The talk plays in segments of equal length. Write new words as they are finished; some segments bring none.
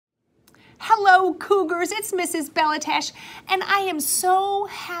Hello, Cougars. It's Mrs. Belatesh, and I am so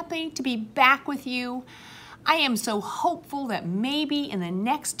happy to be back with you. I am so hopeful that maybe in the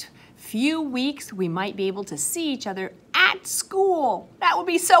next few weeks we might be able to see each other at school. That would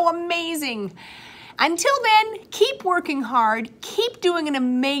be so amazing. Until then, keep working hard, keep doing an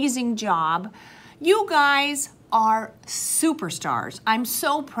amazing job. You guys are superstars. I'm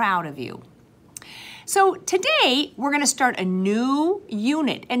so proud of you. So today, we're going to start a new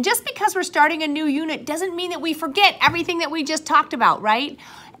unit. And just because we're starting a new unit doesn't mean that we forget everything that we just talked about, right?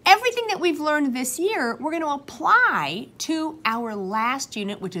 Everything that we've learned this year, we're going to apply to our last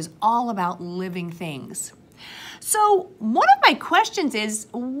unit, which is all about living things. So one of my questions is,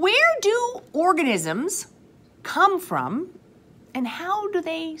 where do organisms come from and how do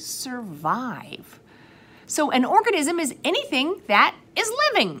they survive? So an organism is anything that is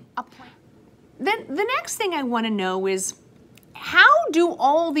living. Then the next thing I want to know is, how do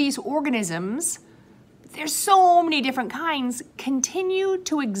all these organisms, there's so many different kinds, continue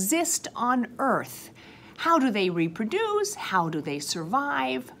to exist on Earth? How do they reproduce? How do they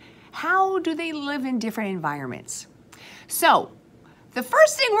survive? How do they live in different environments? So the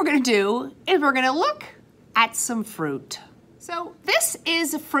first thing we're going to do is we're going to look at some fruit. So this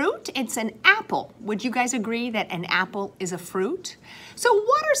is a fruit. It's an apple. Would you guys agree that an apple is a fruit? So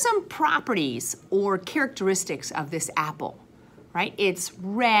what are some properties or characteristics of this apple, right? It's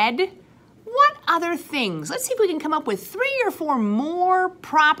red. What other things? Let's see if we can come up with 3 or 4 more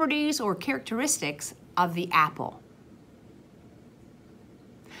properties or characteristics of the apple.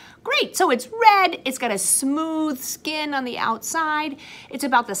 Great, so it's red, it's got a smooth skin on the outside, it's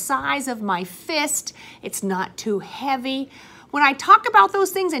about the size of my fist, it's not too heavy. When I talk about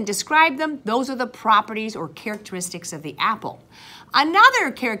those things and describe them, those are the properties or characteristics of the apple. Another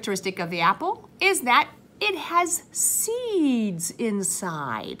characteristic of the apple is that it has seeds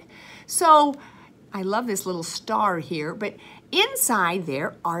inside. So, I love this little star here, but inside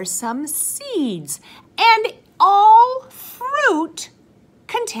there are some seeds. And all fruit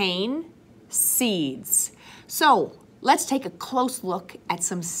contain seeds. So let's take a close look at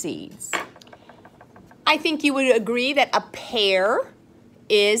some seeds. I think you would agree that a pear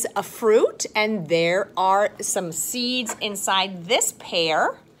is a fruit, and there are some seeds inside this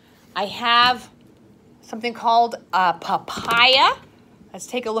pear. I have something called a papaya. Let's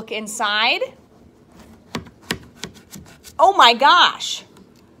take a look inside. Oh my gosh!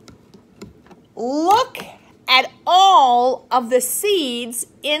 Look at all of the seeds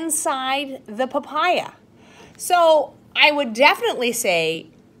inside the papaya. So I would definitely say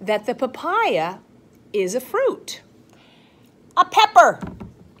that the papaya is a fruit. A pepper.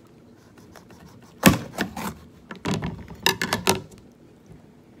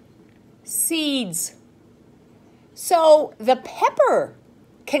 Seeds. So the pepper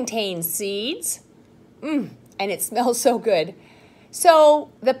contains seeds. And it smells so good.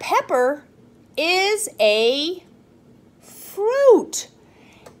 So the pepper is a fruit.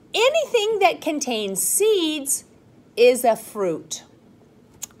 Anything that contains seeds is a fruit.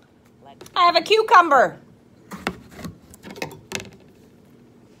 I have a cucumber.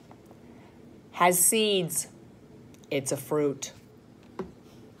 Has seeds. It's a fruit.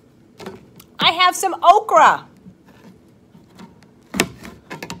 I have some okra.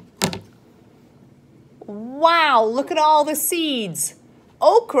 Wow, look at all the seeds.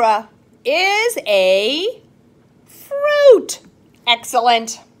 Okra is a fruit.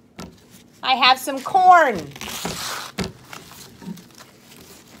 Excellent. I have some corn.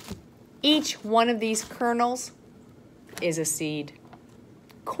 Each one of these kernels is a seed.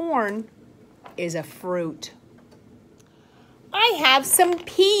 Corn is a fruit. I have some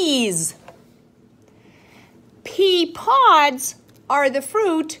peas. Pea pods are the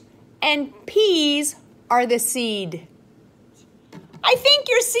fruit and peas are the seed. I think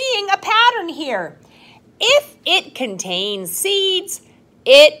you're seeing a pattern here. If it contains seeds,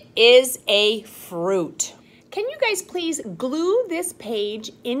 it is a fruit. Can you guys please glue this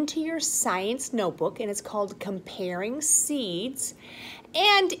page into your science notebook, and it's called Comparing Seeds.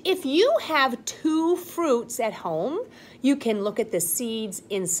 And if you have 2 fruits at home, you can look at the seeds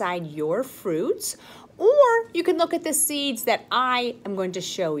inside your fruits, or you can look at the seeds that I am going to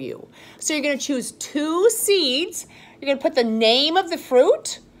show you. So you're going to choose 2 seeds. You're going to put the name of the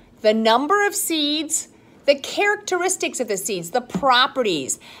fruit, the number of seeds, the characteristics of the seeds, the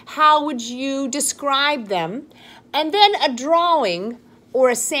properties. How would you describe them? And then a drawing or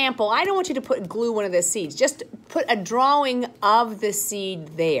a sample. I don't want you to glue one of the seeds. Just put a drawing of the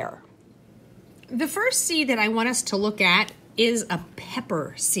seed there. The first seed that I want us to look at is a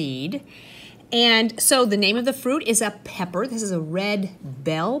pepper seed. And so the name of the fruit is a pepper. This is a red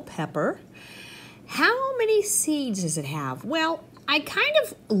bell pepper. How many seeds does it have? Well, I kind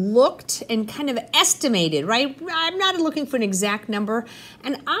of looked and kind of estimated, right? I'm not looking for an exact number.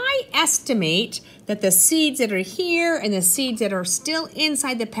 And I estimate that the seeds that are here and the seeds that are still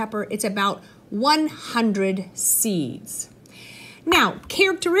inside the pepper, it's about 100 seeds. Now,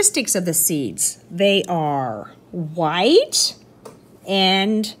 characteristics of the seeds. They are white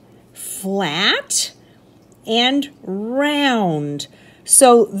and flat and round.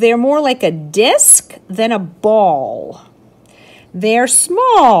 So they're more like a disc than a ball. They're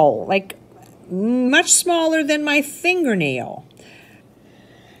small, like much smaller than my fingernail.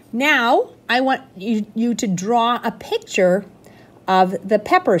 Now, I want you to draw a picture of the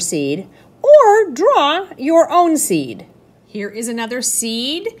pepper seed or draw your own seed. Here is another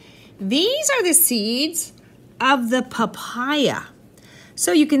seed. These are the seeds of the papaya.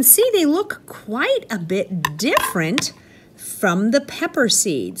 So you can see they look quite a bit different from the pepper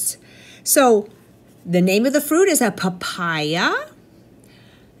seeds. So the name of the fruit is a papaya.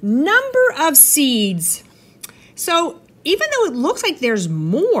 Number of seeds. So even though it looks like there's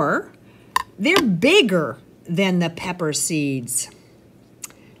more, they're bigger than the pepper seeds.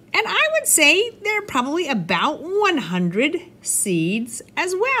 And I would say they're probably about 100 seeds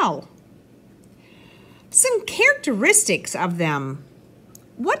as well. Some characteristics of them.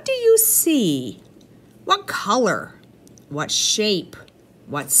 What do you see? What color? What shape?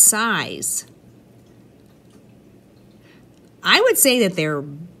 What size? I would say that they're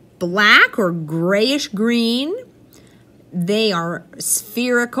black or grayish green. They are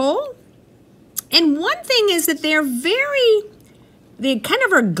spherical. And one thing is that they kind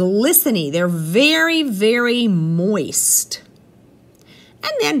of are glistening. They're very, very moist.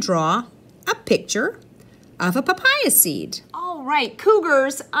 And then draw a picture of a papaya seed. All right,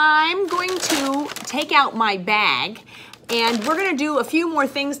 Cougars, I'm going to take out my bag and we're gonna do a few more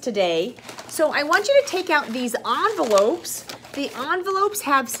things today. So I want you to take out these envelopes. The envelopes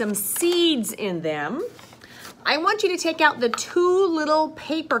have some seeds in them. I want you to take out the 2 little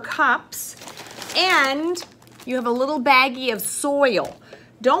paper cups and you have a little baggie of soil.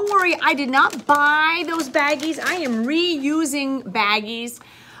 Don't worry, I did not buy those baggies. I am reusing baggies.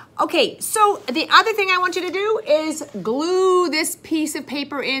 Okay, so the other thing I want you to do is glue this piece of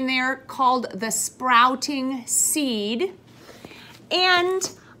paper in there called the sprouting seed.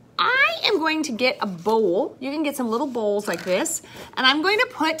 And I am going to get a bowl. You can get some little bowls like this. And I'm going to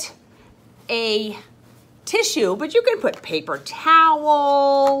put a tissue, but you can put paper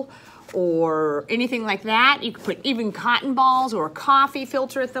towel or anything like that. You can put even cotton balls or a coffee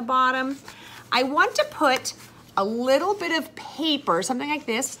filter at the bottom. I want to put a little bit of paper, something like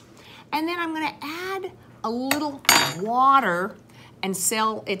this, and then I'm gonna add a little water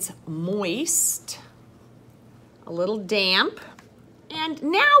until it's moist, a little damp. And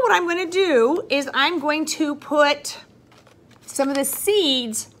now what I'm gonna do is I'm going to put some of the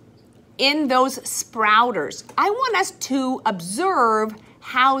seeds in those sprouters. I want us to observe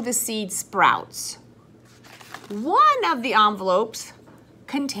how the seed sprouts. One of the envelopes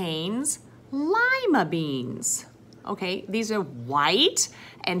contains lima beans. Okay, these are white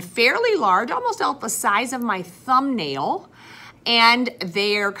and fairly large, almost about the size of my thumbnail. And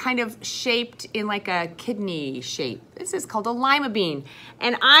they're kind of shaped in like a kidney shape. This is called a lima bean.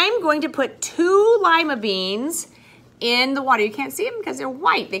 And I'm going to put 2 lima beans in the water. You can't see them because they're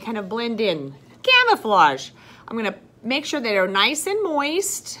white. They kind of blend in. Camouflage. I'm gonna make sure they're nice and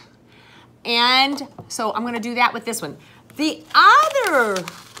moist. And so I'm gonna do that with this one. The other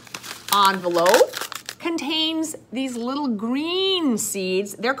envelope contains these little green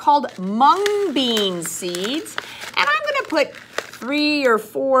seeds. They're called mung bean seeds. And I'm gonna put 3 or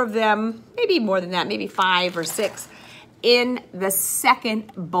 4 of them, maybe more than that, maybe 5 or 6, in the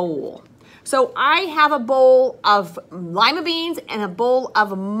second bowl. So I have a bowl of lima beans and a bowl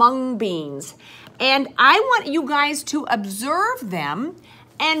of mung beans. And I want you guys to observe them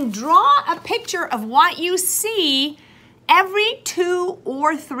and draw a picture of what you see every 2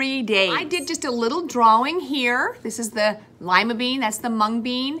 or 3 days. I did just a little drawing here. This is the lima bean, that's the mung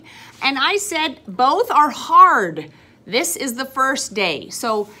bean. And I said both are hard. This is the first day.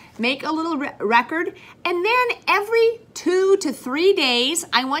 So make a little record. And then every 2 to 3 days,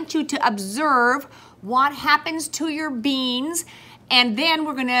 I want you to observe what happens to your beans. And then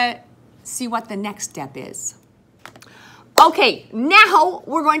we're gonna see what the next step is. Okay, now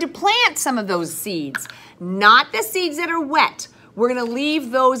we're going to plant some of those seeds. Not the seeds that are wet. We're gonna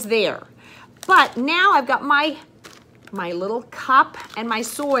leave those there. But now I've got my little cup and my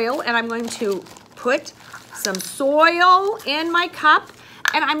soil, and I'm going to put some soil in my cup,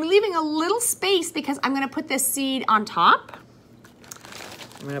 And I'm leaving a little space because I'm gonna put this seed on top.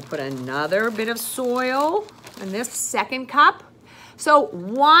 I'm gonna put another bit of soil in this second cup. So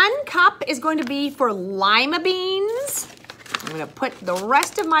 1 cup is going to be for lima beans. I'm gonna put the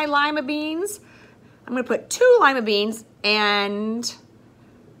rest of my lima beans. I'm gonna put 2 lima beans and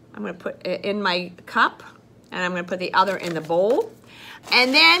I'm gonna put it in my cup and I'm gonna put the other in the bowl.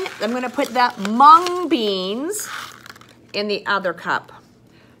 And then I'm gonna put the mung beans in the other cup.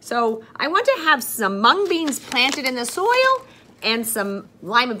 So I want to have some mung beans planted in the soil and some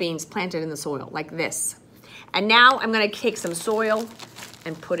lima beans planted in the soil, like this. And now I'm gonna take some soil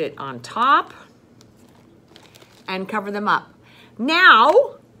and put it on top and cover them up.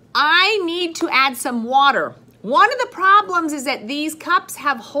 Now, I need to add some water. One of the problems is that these cups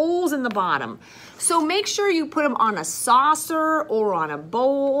have holes in the bottom. So make sure you put them on a saucer or on a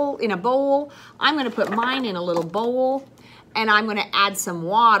bowl, in a bowl. I'm gonna put mine in a little bowl and I'm gonna add some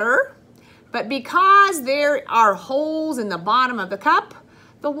water. But because there are holes in the bottom of the cup,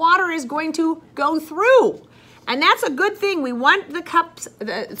 the water is going to go through. And that's a good thing. We want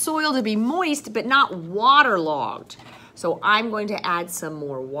the soil to be moist, but not waterlogged. So I'm going to add some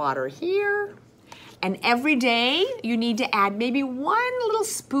more water here. And every day you need to add maybe 1 little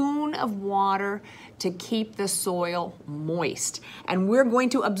spoon of water to keep the soil moist. And we're going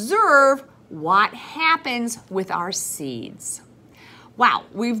to observe what happens with our seeds. Wow,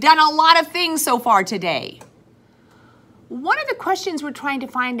 we've done a lot of things so far today. One of the questions we're trying to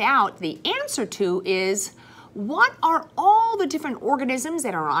find out the answer to is, what are all the different organisms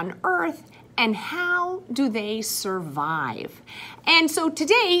that are on Earth and how do they survive? And so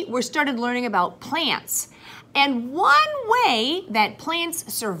today we started learning about plants. And one way that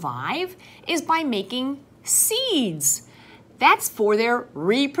plants survive is by making seeds. That's for their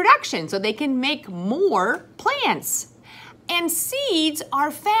reproduction, so they can make more plants. And seeds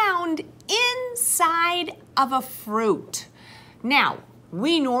are found inside of a fruit. Now,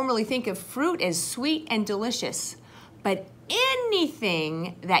 we normally think of fruit as sweet and delicious, but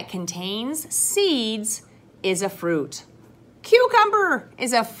anything that contains seeds is a fruit. Cucumber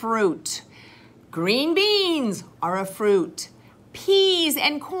is a fruit. Green beans are a fruit. Peas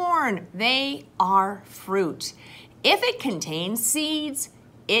and corn, they are fruit. If it contains seeds,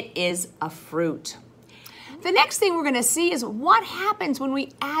 it is a fruit. The next thing we're gonna see is what happens when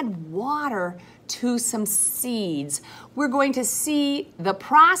we add water to some seeds. We're going to see the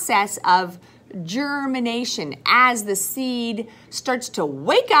process of germination as the seed starts to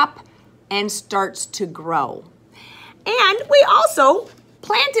wake up and starts to grow. And we also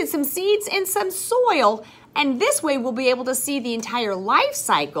planted some seeds in some soil, and this way we'll be able to see the entire life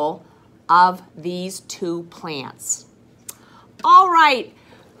cycle of these 2 plants. All right,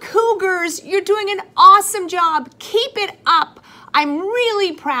 Cougars, you're doing an awesome job. Keep it up. I'm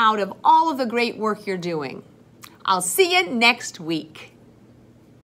really proud of all of the great work you're doing. I'll see you next week.